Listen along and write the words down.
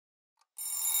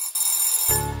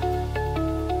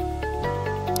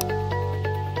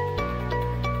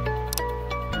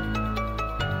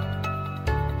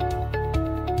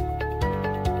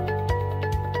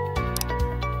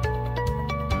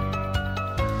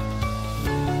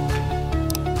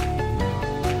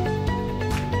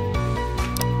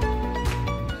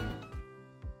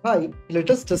Hi,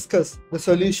 let us discuss the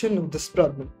solution of this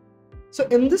problem. So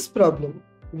in this problem,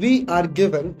 we are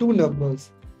given two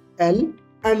numbers, L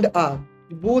and R.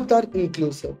 Both are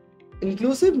inclusive.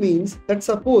 Inclusive means that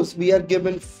suppose we are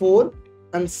given 4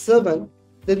 and 7,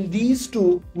 then these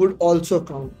two would also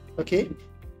count. Okay.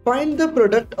 Find the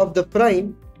product of the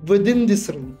prime within this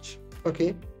range.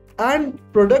 Okay. And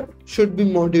product should be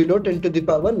modulo 10 to the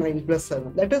power 9 plus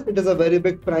 7. That is, it is a very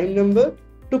big prime number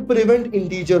to prevent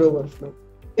integer overflow.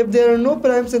 If there are no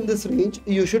primes in this range,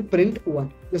 you should print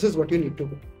 1. This is what you need to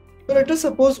do. So let us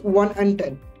suppose 1 and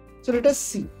 10. So let us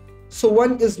see. So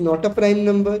 1 is not a prime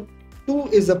number, 2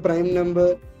 is a prime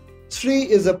number, 3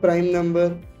 is a prime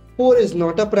number, 4 is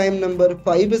not a prime number,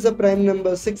 5 is a prime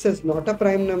number, 6 is not a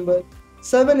prime number,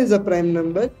 7 is a prime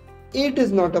number, 8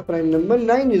 is not a prime number,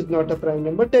 9 is not a prime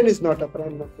number, 10 is not a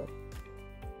prime number.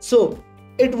 So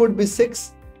it would be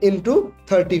 6 into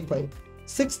 35.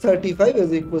 635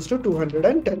 is equals to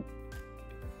 210.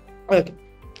 Okay.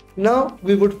 Now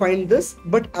we would find this,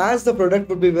 but as the product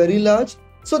would be very large,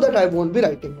 so that I won't be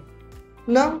writing it.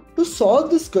 Now to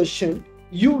solve this question,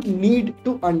 you need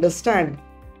to understand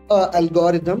an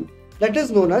algorithm that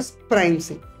is known as prime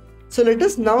sieve. So let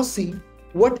us now see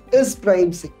what is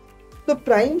prime sieve. So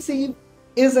prime sieve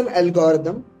is an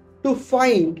algorithm to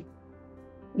find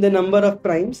the number of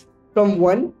primes from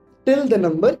 1 till the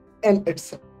number n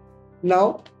itself.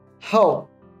 Now, how?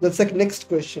 That's the next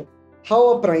question.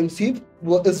 How a prime sieve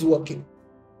is working.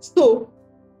 So,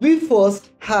 we first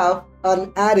have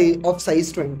an array of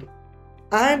size 20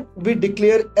 and we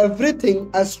declare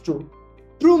everything as true.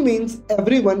 True means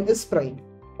everyone is prime.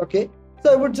 Okay.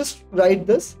 So, I would just write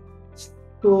this.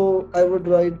 So, I would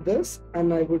write this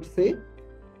and I would say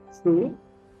true,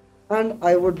 and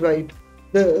I would write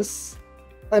this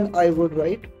and I would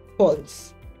write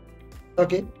false.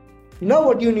 Okay. Now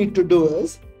what you need to do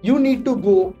is, you need to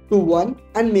go to 1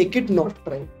 and make it not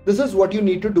prime. This is what you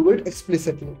need to do it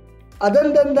explicitly.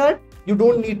 Other than that, you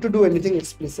don't need to do anything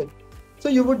explicit. So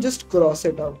you would just cross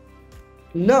it out.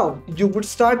 Now you would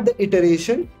start the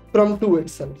iteration from 2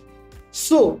 itself.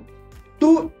 So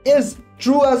 2 is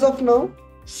true as of now.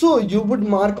 So you would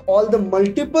mark all the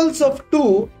multiples of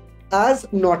 2 as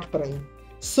not prime.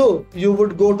 So you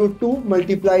would go to 2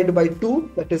 multiplied by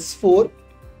 2, that is 4,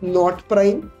 not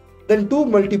prime. Then 2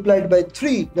 multiplied by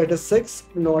 3, that is 6,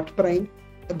 not prime.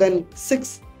 Then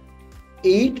 6,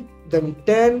 8, then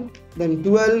 10, then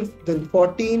 12, then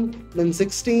 14, then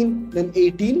 16, then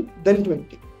 18, then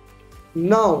 20.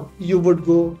 Now you would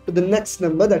go to the next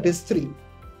number, that is 3.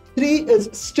 3 is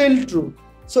still true.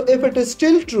 So if it is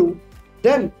still true,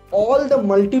 then all the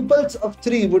multiples of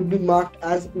 3 would be marked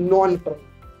as non-prime.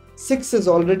 6 is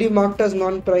already marked as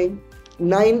non-prime.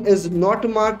 9 is not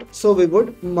marked, so we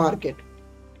would mark it.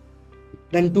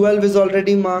 Then 12 is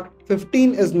already marked,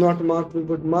 15 is not marked, we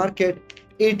would mark it,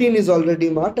 18 is already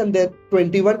marked, and then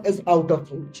 21 is out of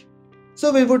range.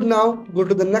 So we would now go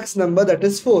to the next number, that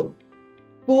is 4.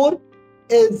 4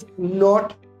 is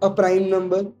not a prime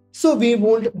number, so we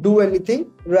won't do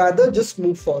anything, rather just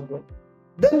move forward.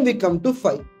 Then we come to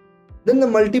 5. Then the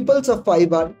multiples of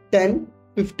 5 are 10,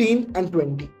 15 and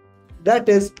 20. That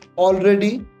is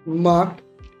already marked.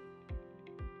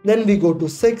 Then we go to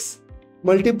 6.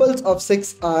 Multiples of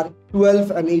 6 are 12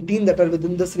 and 18, that are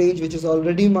within this range, which is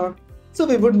already marked. So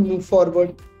we would move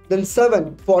forward. Then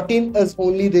 7, 14 is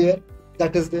only there,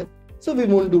 that is there. So we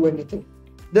won't do anything.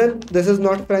 Then this is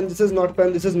not prime, this is not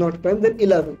prime, this is not prime. Then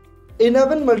 11.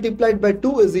 11 multiplied by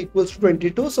 2 is equals to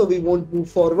 22. So we won't move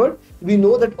forward. We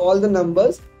know that all the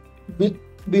numbers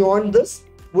beyond this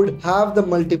would have the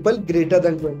multiple greater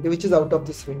than 20, which is out of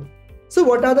this range. So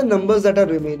what are the numbers that are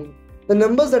remaining? The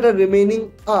numbers that are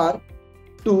remaining are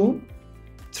 2,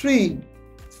 3,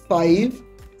 5,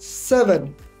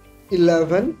 7,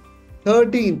 11,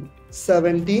 13,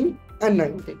 17 and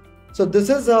 19. So this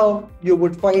is how you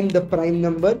would find the prime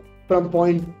number from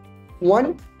point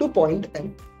 1 to point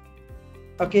n.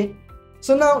 Okay.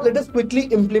 So now let us quickly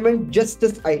implement just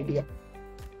this idea.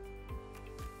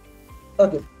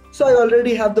 Okay. So I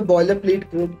already have the boilerplate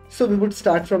code. So we would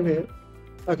start from here.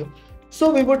 Okay.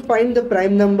 So we would find the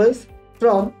prime numbers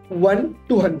from 1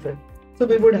 to 100. So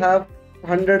we would have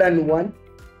 101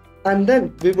 and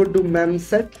then we would do mem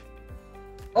set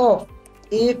of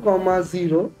a comma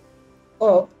 0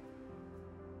 of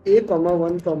a comma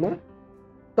 1 comma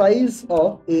size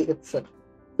of a itself.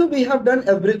 So we have done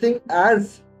everything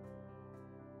as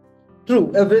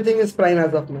true. Everything is prime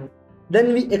as of now.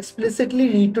 Then we explicitly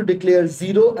need to declare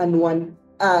 0 and 1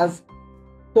 as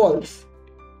false.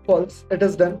 False. It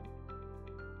is done.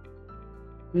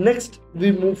 Next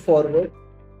we move forward.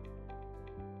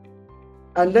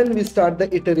 and then we start the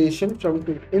iteration from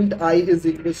 2. Int I is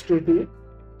equals to 2,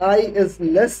 I is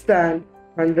less than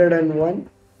 101,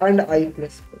 and I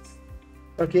plus plus.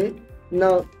 Okay,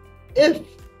 now if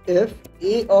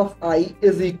a of I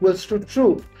is equals to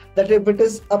true, that if it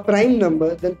is a prime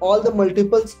number, then all the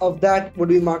multiples of that would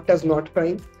be marked as not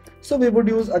prime. So we would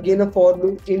use again a for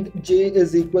loop. Int j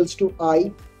is equals to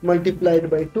I multiplied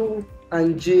by 2,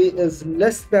 and j is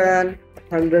less than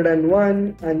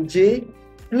 101, and j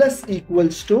plus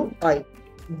equals to I.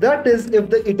 That is if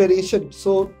the iteration.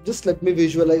 So just let me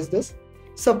visualize this.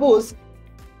 Suppose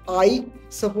I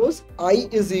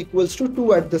is equals to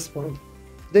 2 at this point.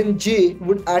 Then j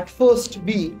would at first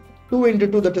be 2 into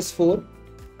 2, that is 4,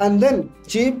 and then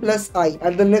j plus I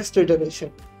at the next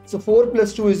iteration. So 4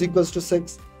 plus 2 is equals to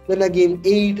 6, then again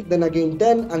 8, then again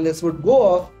 10, and this would go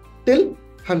off till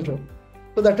 100.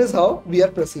 So that is how we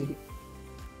are proceeding.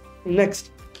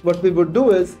 Next, what we would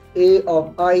do is a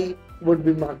of I would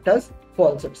be marked as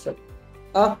false itself.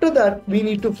 After that, we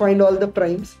need to find all the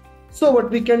primes. So what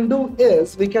we can do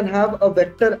is we can have a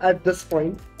vector at this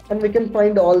point, and we can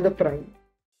find all the prime.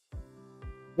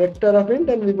 Vector of int,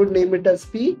 and we would name it as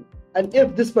p. And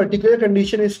if this particular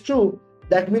condition is true,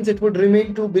 that means it would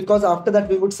remain true, because after that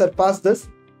we would surpass this.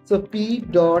 So p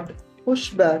dot push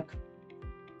back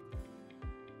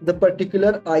the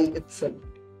particular I itself,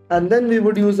 and then we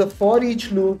would use a for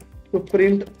each loop to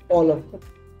print all of them.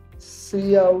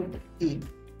 Cout e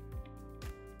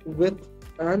with,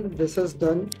 and this is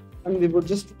done, and we would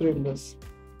just print this.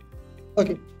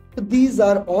 Okay, so these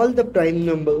are all the prime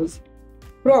numbers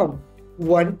from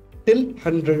 1 till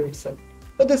 100 itself.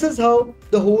 So this is how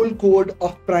the whole code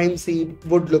of prime seed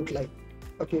would look like.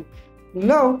 Okay,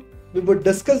 now we would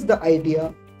discuss the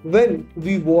idea when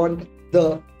we want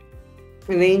the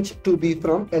range to be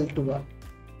from L to R.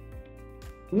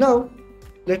 Now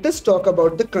let us talk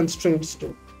about the constraints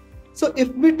too. So if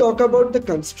we talk about the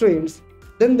constraints,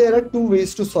 then there are two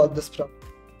ways to solve this problem.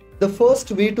 The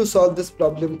first way to solve this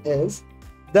problem is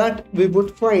that we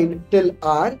would find till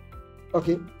R.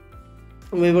 Okay,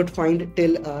 we would find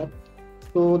till R.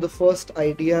 So the first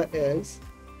idea is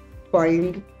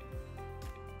find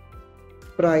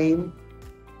prime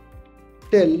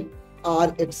till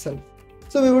R itself.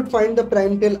 So we would find the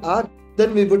prime till R,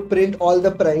 then we would print all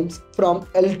the primes from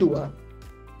L to R.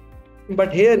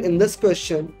 But here in this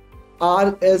question,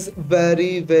 R is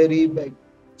very big.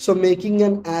 So making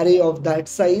an array of that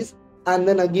size and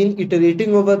then again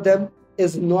iterating over them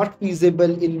is not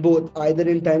feasible in both, either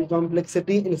in time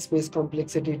complexity and space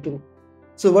complexity too.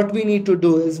 So what we need to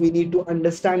do is we need to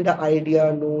understand the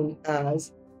idea known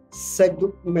as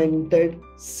segmented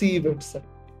sieve itself.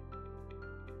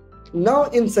 Now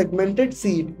in segmented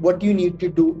sieve, what you need to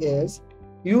do is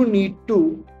you need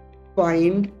to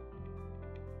find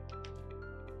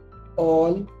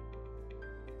all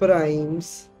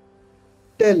primes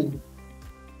till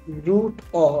root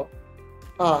of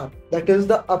R, that is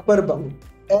the upper bound.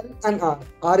 L and R.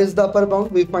 R is the upper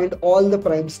bound. We find all the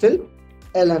primes till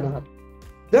L and R.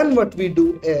 Then what we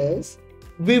do is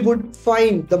we would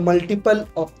find the multiple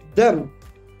of them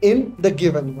in the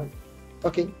given one.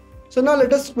 Okay, so now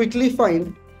let us quickly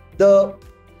find the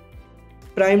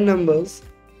prime numbers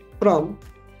from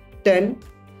 10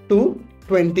 to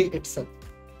 20 itself.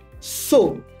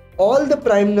 So all the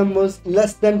prime numbers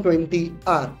less than 20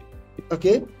 are,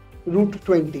 okay, root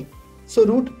 20. So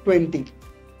root 20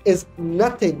 is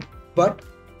nothing but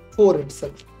 4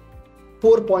 itself,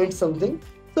 4 point something.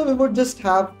 So we would just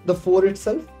have the 4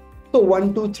 itself. So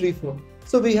 1, 2, 3, 4.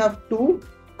 So we have 2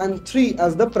 and 3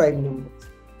 as the prime numbers.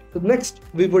 So next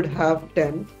we would have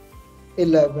 10,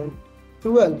 11,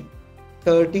 12,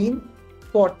 13,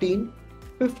 14,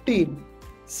 15,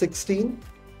 16,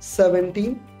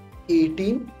 17,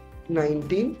 18,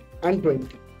 19 and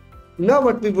 20. Now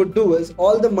what we would do is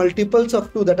all the multiples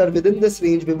of 2 that are within this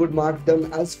range, we would mark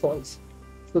them as false.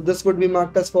 So this would be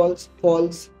marked as false,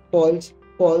 false, false,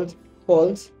 false,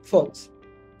 false, false.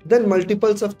 Then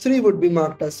multiples of 3 would be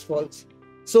marked as false.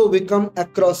 So we come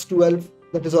across 12,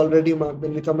 that is already marked.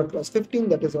 Then we come across 15,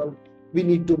 that is all. We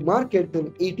need to mark it.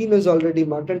 Then 18 is already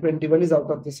marked and 21 is out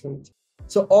of this range.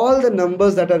 So all the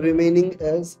numbers that are remaining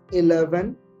is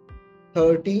 11,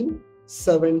 13,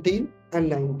 17 and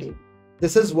 19.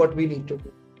 This is what we need to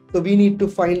do. So we need to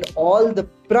find all the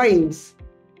primes,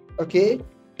 okay,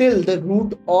 till the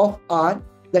root of R,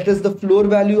 that is the floor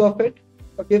value of it.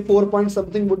 Okay, 4 point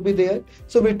something would be there.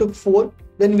 So we took 4,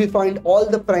 then we find all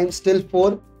the primes till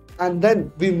 4, and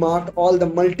then we marked all the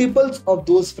multiples of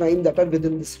those primes that are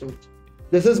within this range.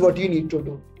 This is what you need to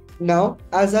do. Now,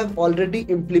 as I've already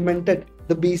implemented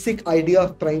the basic idea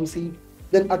of prime seed,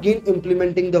 then again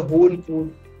implementing the whole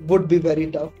code would be very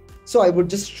tough. So I would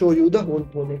just show you the whole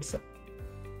code itself.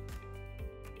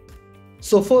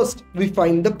 So first we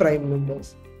find the prime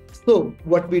numbers. So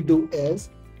what we do is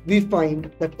we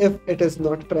find that if it is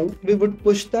not prime, we would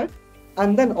push that,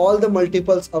 and then all the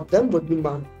multiples of them would be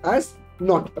marked as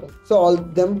not prime. So all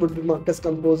of them would be marked as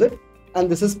composite, and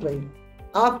this is prime.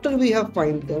 After we have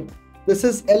find them, this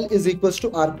is L is equals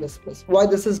to R plus plus. Why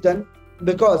this is done?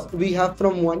 Because we have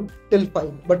from 1 till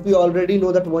 5, but we already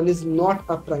know that 1 is not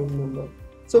a prime number.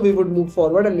 So we would move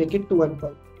forward and make it 2 and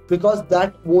 5, because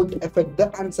that won't affect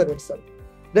the answer itself.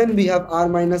 Then we have R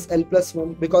minus L plus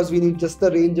 1, because we need just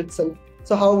the range itself.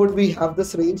 So how would we have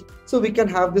this range? So we can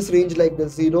have this range like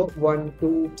this: 0, 1,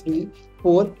 2, 3,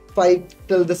 4, 5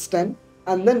 till this 10,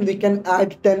 and then we can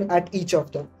add 10 at each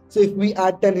of them. So if we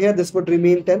add 10 here, this would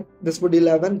remain 10, this would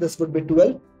 11, this would be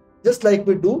 12, just like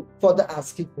we do for the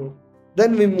ASCII code.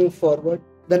 Then we move forward.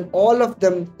 Then all of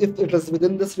them, if it is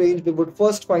within this range, we would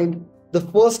first find the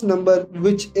first number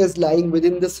which is lying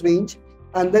within this range,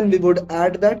 and then we would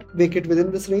add that, make it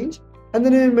within this range, and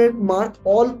then we will mark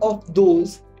all of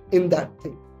those in that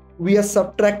thing. We are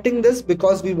subtracting this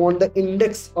because we want the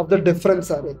index of the difference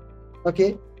array.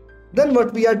 Okay. Then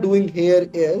what we are doing here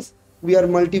is we are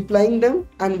multiplying them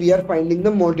and we are finding the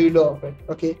modulo of it.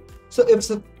 Okay. So if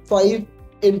 5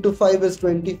 into 5 is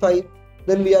 25,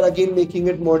 then we are again making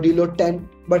it modulo 10,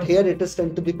 but here it is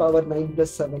 10 to the power 9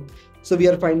 plus 7. So we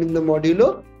are finding the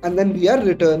modulo and then we are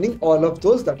returning all of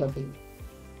those that are there.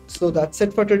 So that's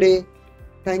it for today.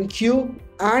 Thank you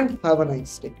and have a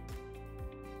nice day.